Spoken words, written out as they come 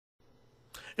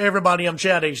Hey everybody, I'm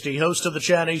Chad HD, host of the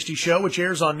Chad HD Show, which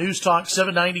airs on News Talk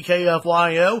 790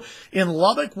 KFYO in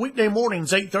Lubbock, weekday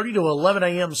mornings, 8:30 to 11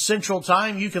 a.m. Central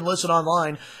Time. You can listen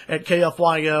online at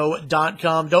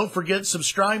KFYO.com. Don't forget,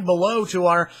 subscribe below to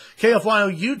our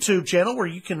KFYO YouTube channel, where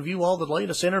you can view all the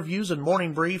latest interviews and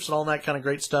morning briefs and all that kind of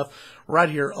great stuff right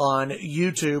here on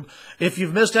YouTube. If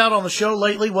you've missed out on the show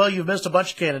lately, well, you've missed a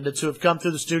bunch of candidates who have come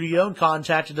through the studio and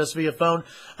contacted us via phone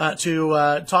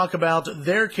to talk about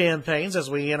their campaigns as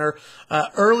we enter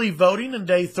early voting and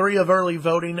day 3 of early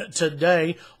voting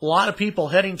today. A lot of people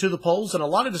heading to the polls and a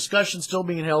lot of discussion still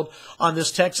being held on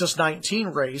this Texas 19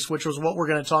 race, which was what we're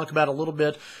going to talk about a little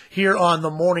bit here on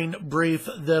the morning brief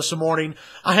this morning.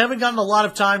 I haven't gotten a lot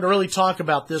of time to really talk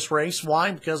about this race.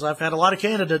 Why? Because I've had a lot of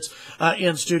candidates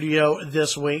in studio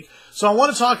this week. So I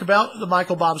want to talk about the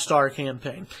Michael Bob Starr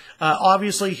campaign.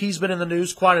 Obviously, he's been in the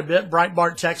news quite a bit.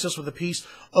 Breitbart, Texas, with a piece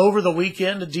over the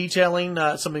weekend detailing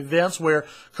some events where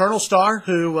Colonel Starr,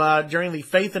 who during the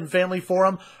Faith and Family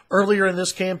Forum earlier in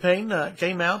this campaign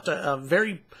came out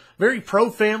very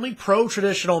pro-family,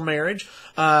 pro-traditional marriage,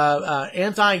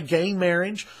 anti-gay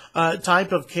marriage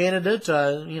type of candidate,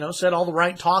 said all the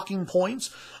right talking points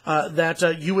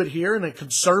that you would hear in a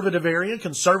conservative area,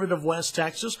 conservative West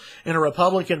Texas, in a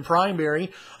Republican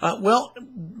primary.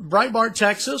 Breitbart,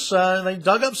 Texas, they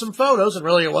dug up some photos, and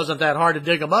really it wasn't that hard to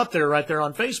dig them up there, right there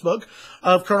on Facebook,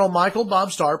 of Colonel Michael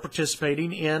Bob Starr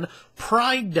participating in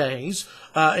Pride Days,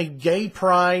 a gay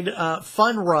pride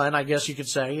fun run, I guess you could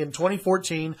say, in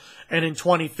 2014 and in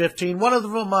 2015. One of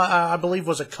them, I believe,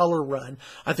 was a color run.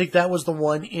 I think that was the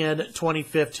one in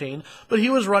 2015. But he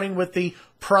was running with the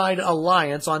Pride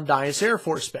Alliance on Dyess Air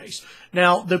Force Base.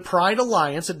 Now, the Pride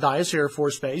Alliance at Dyess Air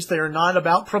Force Base, they are not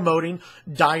about promoting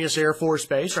Dyess Air Force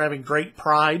Base or having great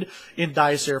pride in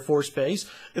Dyess Air Force Base.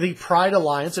 The Pride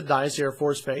Alliance at Dyess Air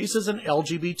Force Base is an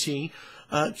LGBT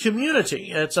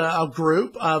community. It's a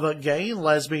group of gay and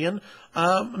lesbian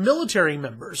military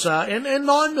members and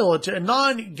non-military,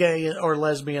 non-gay or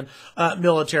lesbian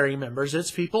military members. It's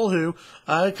people who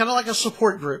kind of like a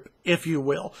support group, if you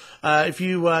will. If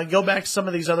you go back to some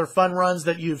of these other fun runs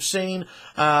that you've seen,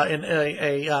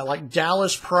 like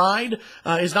Dallas Pride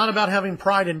is not about having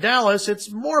pride in Dallas.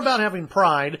 It's more about having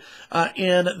pride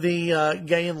in the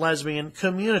gay and lesbian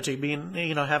community,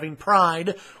 having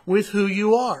pride with who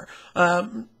you are.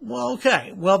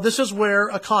 This is where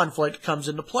a conflict comes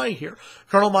into play here.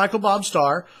 Colonel Michael Bob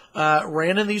Starr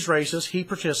ran in these races. He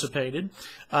participated,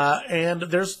 and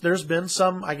there's been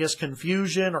some, I guess,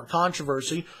 confusion or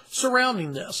controversy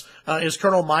surrounding this. Is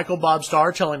Colonel Michael Bob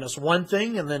Starr telling us one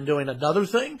thing and then doing another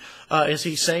thing? Is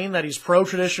he saying that he's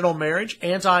pro-traditional marriage,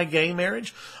 anti-gay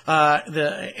marriage,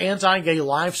 the anti-gay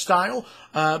lifestyle,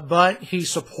 but he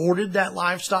supported that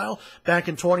lifestyle back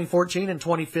in 2014 and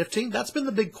 2015? That's been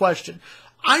the big question.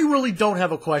 I really don't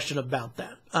have a question about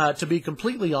that, to be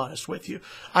completely honest with you.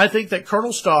 I think that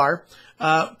Colonel Starr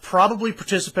probably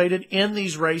participated in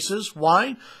these races.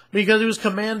 Why? Because he was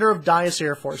commander of Dyess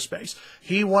Air Force Base.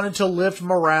 He wanted to lift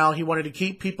morale. He wanted to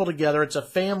keep people together. It's a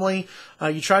family.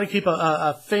 You try to keep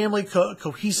a family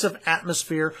cohesive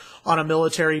atmosphere on a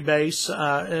military base,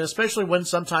 especially when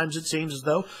sometimes it seems as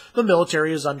though the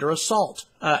military is under assault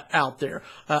out there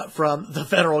from the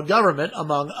federal government,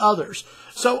 among others.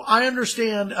 So I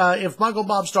understand if Michael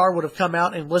Bob Starr would have come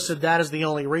out and listed that as the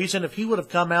only reason, if he would have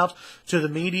come out to the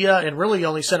media and really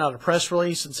only sent out a press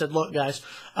release and said, look, guys,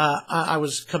 I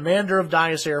was commander of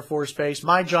Dyess Air Force Base.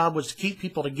 My job was to keep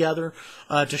people together,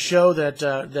 to show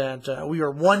that we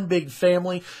are one big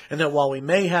family, and that while we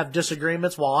may have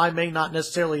disagreements, while I may not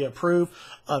necessarily approve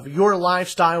of your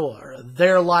lifestyle or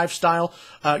their lifestyle,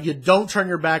 you don't turn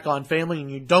your back on family,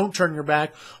 and you don't turn your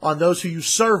back on those who you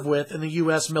serve with in the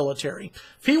U.S. military.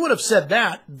 If he would have said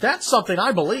that, that's something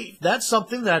I believe. That's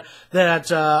something that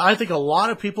I think a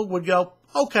lot of people would go,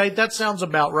 okay, that sounds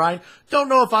about right. Don't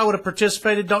know if I would have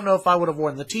participated. Don't know if I would have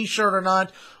worn the T-shirt or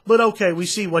not. But okay, we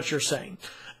see what you're saying.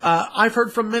 I've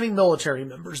heard from many military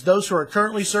members, those who are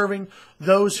currently serving,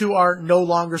 those who are no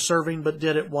longer serving but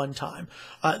did at one time.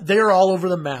 They are all over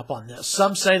the map on this.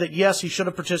 Some say that, yes, he should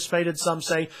have participated. Some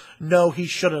say, no, he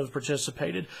shouldn't have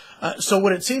participated. So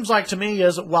what it seems like to me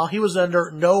is, while he was under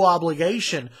no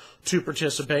obligation to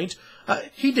participate,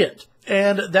 he did.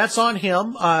 And that's on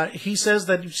him. He says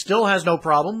that he still has no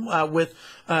problem with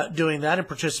doing that and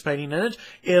participating in it.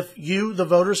 If you, the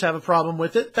voters, have a problem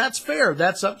with it, that's fair.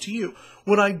 That's up to you.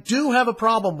 What I do have a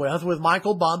problem with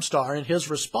Michael Bob Starr and his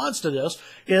response to this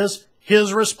is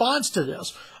his response to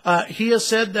this. He has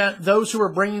said that those who are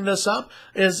bringing this up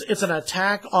it's an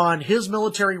attack on his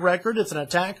military record. It's an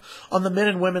attack on the men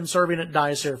and women serving at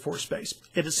Dyess Air Force Base.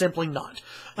 It is simply not.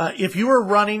 If you are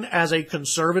running as a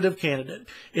conservative candidate,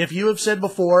 if you have said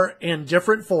before in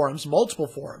different forums, multiple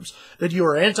forums, that you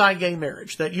are anti-gay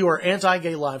marriage, that you are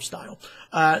anti-gay lifestyle,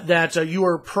 that you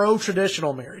are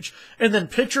pro-traditional marriage, and then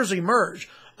pictures emerge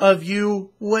of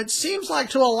you, what seems like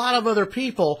to a lot of other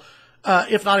people,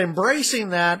 if not embracing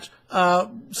that,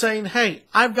 saying, hey,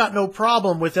 I've got no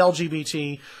problem with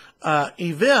LGBT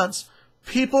events,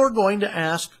 people are going to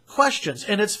ask questions,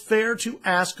 and it's fair to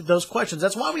ask those questions.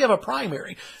 That's why we have a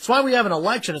primary. It's why we have an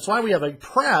election. It's why we have a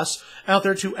press out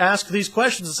there to ask these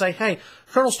questions and say, hey,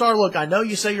 Colonel Starr, look, I know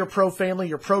you say you're pro-family,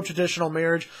 you're pro-traditional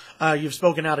marriage, you've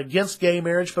spoken out against gay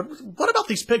marriage, but what about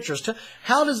these pictures?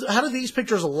 How do these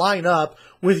pictures line up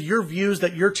with your views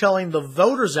that you're telling the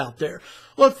voters out there?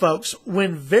 Look, folks,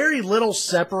 when very little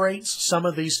separates some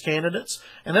of these candidates,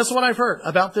 and that's what I've heard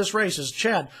about this race is,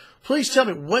 Chad, please tell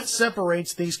me what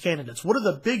separates these candidates. What are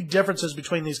the big differences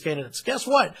between these candidates? Guess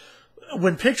what?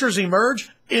 When pictures emerge,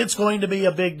 it's going to be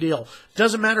a big deal.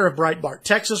 Doesn't matter if Breitbart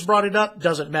Texas brought it up.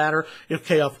 Doesn't matter if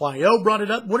KFYO brought it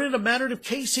up. Wouldn't it matter if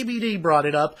KCBD brought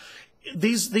it up?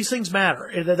 These things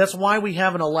matter. That's why we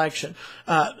have an election.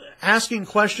 Asking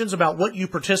questions about what you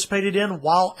participated in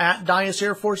while at Dyess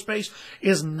Air Force Base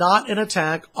is not an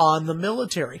attack on the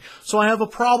military. So I have a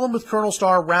problem with Colonel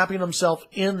Starr wrapping himself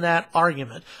in that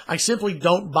argument. I simply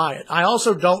don't buy it. I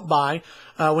also don't buy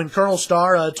when Colonel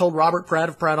Starr told Robert Pratt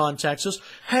of Pratt on Texas,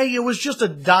 hey, it was just a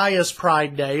Dyess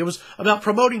Pride Day. It was about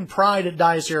promoting pride at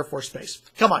Dyess Air Force Base.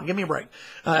 Come on, give me a break.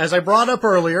 As I brought up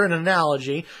earlier, an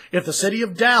analogy, if the city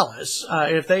of Dallas,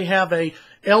 if they have a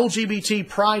LGBT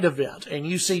pride event and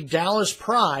you see Dallas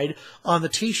Pride on the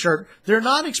t-shirt, they're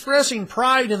not expressing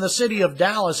pride in the city of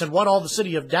Dallas and what all the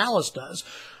city of Dallas does.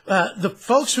 The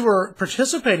folks who are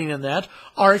participating in that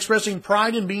are expressing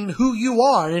pride in being who you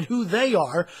are and who they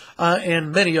are,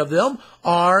 and many of them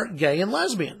are gay and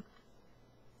lesbian.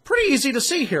 Pretty easy to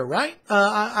see here, right?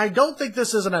 I don't think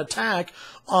this is an attack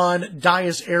on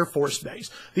Dyess Air Force Base.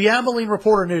 The Abilene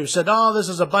Reporter News said, oh, this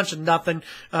is a bunch of nothing.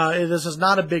 This is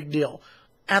not a big deal.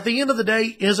 At the end of the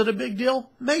day, is it a big deal?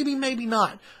 Maybe, maybe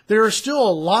not. There are still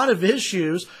a lot of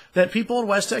issues that people in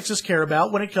West Texas care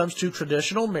about when it comes to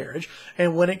traditional marriage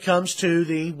and when it comes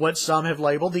to what some have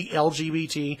labeled the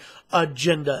LGBT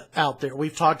agenda out there.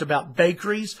 We've talked about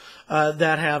bakeries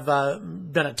that have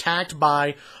been attacked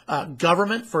by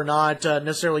government for not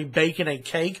necessarily baking a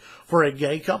cake for a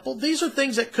gay couple. These are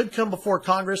things that could come before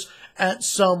Congress at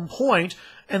some point.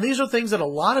 And these are things that a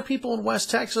lot of people in West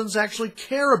Texans actually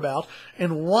care about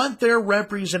and want their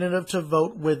representative to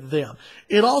vote with them.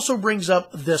 It also brings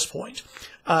up this point.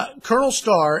 Colonel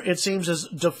Starr, it seems, is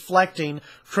deflecting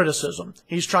criticism.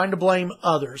 He's trying to blame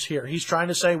others here. He's trying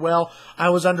to say, well,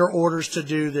 I was under orders to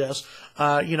do this.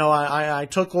 I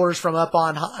took orders from up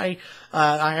on high.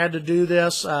 I had to do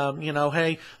this.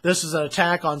 Hey, this is an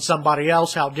attack on somebody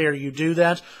else. How dare you do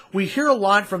that? We hear a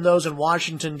lot from those in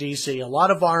Washington, D.C., a lot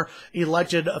of our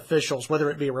elected officials, whether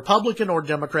it be a Republican or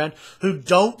Democrat, who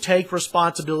don't take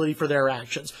responsibility for their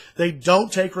actions. They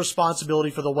don't take responsibility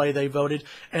for the way they voted,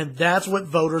 and that's what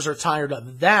voters are tired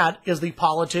of. That is the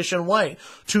politician way,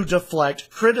 to deflect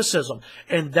criticism.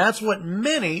 And that's what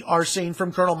many are seeing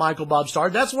from Colonel Michael Bob Starr.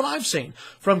 That's what I've seen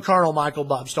from Colonel Michael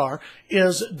Bob Starr,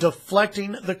 is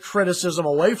deflecting the criticism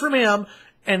away from him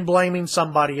and blaming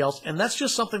somebody else. And that's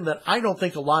just something that I don't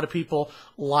think a lot of people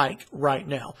like right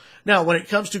now. Now, when it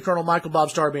comes to Colonel Michael Bob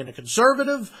Starr being a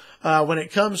conservative, when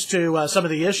it comes to some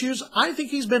of the issues, I think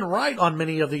he's been right on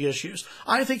many of the issues.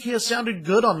 I think he has sounded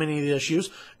good on many of the issues,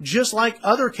 just like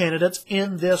other candidates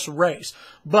in this race.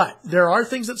 But there are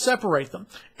things that separate them.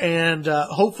 And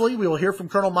hopefully we will hear from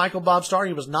Colonel Michael Bob Starr.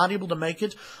 He was not able to make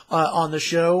it on the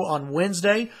show on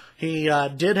Wednesday. He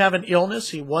did have an illness.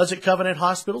 He was at Covenant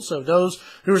Hospital. So those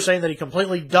who are saying that he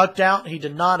completely ducked out, he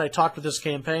did not. I talked with his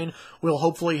campaign. We'll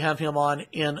hopefully have him on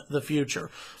in the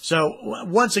future. So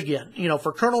once again,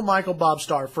 for Colonel Michael Bob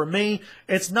Starr, for me,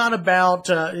 it's not about,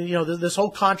 this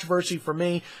whole controversy for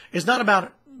me is not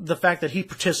about the fact that he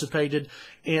participated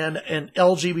in an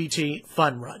LGBT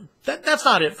fun run. That's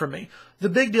not it for me. The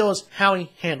big deal is how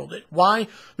he handled it. Why?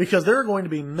 Because there are going to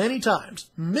be many times,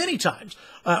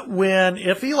 when,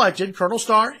 if elected, Colonel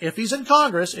Starr, if he's in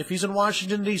Congress, if he's in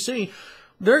Washington, D.C.,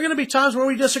 there are going to be times where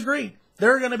we disagree.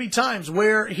 there are going to be times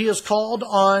where he is called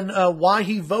on why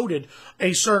he voted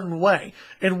a certain way.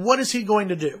 And what is he going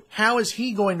to do? How is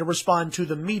he going to respond to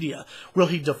the media? Will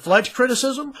he deflect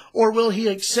criticism, or will he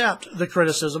accept the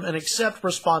criticism and accept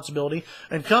responsibility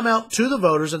and come out to the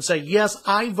voters and say, yes,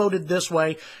 I voted this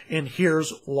way, and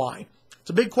here's why? It's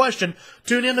a big question.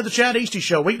 Tune in to the Chad Easty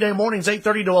Show, weekday mornings,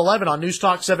 8:30 to 11 on News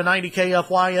Talk 790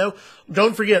 KFYO.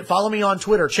 Don't forget, follow me on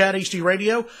Twitter, Chad Easty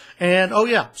Radio. And, oh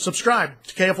yeah, subscribe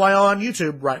to KFYO on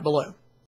YouTube right below.